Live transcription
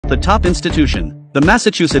The top institution. The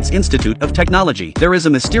Massachusetts Institute of Technology. There is a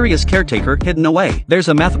mysterious caretaker hidden away. There's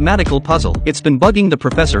a mathematical puzzle. It's been bugging the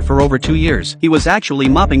professor for over 2 years. He was actually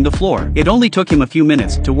mopping the floor. It only took him a few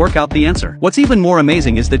minutes to work out the answer. What's even more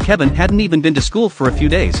amazing is that Kevin hadn't even been to school for a few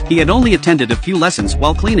days. He had only attended a few lessons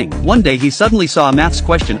while cleaning. One day he suddenly saw a maths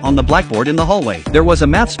question on the blackboard in the hallway. There was a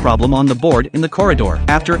maths problem on the board in the corridor.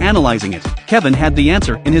 After analyzing it, Kevin had the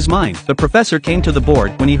answer in his mind. The professor came to the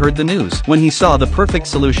board when he heard the news. When he saw the perfect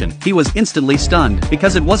solution, he was instantly stunned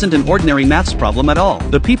because it wasn't an ordinary maths problem at all.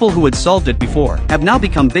 The people who had solved it before have now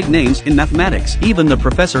become big names in mathematics, even the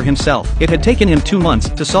professor himself. It had taken him 2 months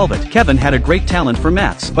to solve it. Kevin had a great talent for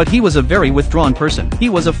maths, but he was a very withdrawn person. He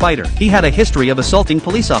was a fighter. He had a history of assaulting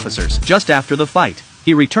police officers. Just after the fight,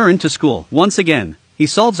 he returned to school. Once again, he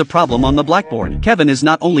solves a problem on the blackboard. Kevin is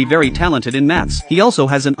not only very talented in maths, he also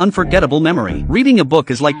has an unforgettable memory. Reading a book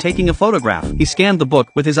is like taking a photograph. He scanned the book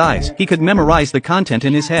with his eyes. He could memorize the content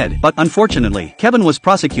in his head. But unfortunately, Kevin was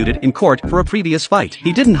prosecuted in court for a previous fight.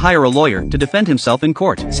 He didn't hire a lawyer to defend himself in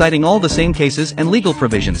court, citing all the same cases and legal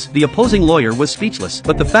provisions. The opposing lawyer was speechless,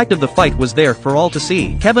 but the fact of the fight was there for all to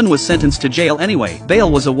see. Kevin was sentenced to jail anyway. Bail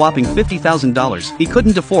was a whopping $50,000. He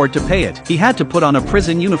couldn't afford to pay it. He had to put on a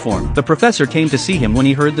prison uniform. The professor came to see him when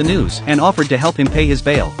he heard the news and offered to help him pay his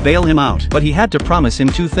bail him out. But he had to promise him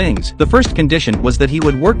 2 things. The first condition was that he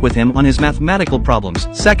would work with him on his mathematical problems.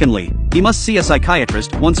 Secondly, he must see a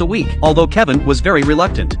psychiatrist once a week. Although Kevin was very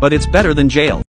reluctant, but it's better than jail.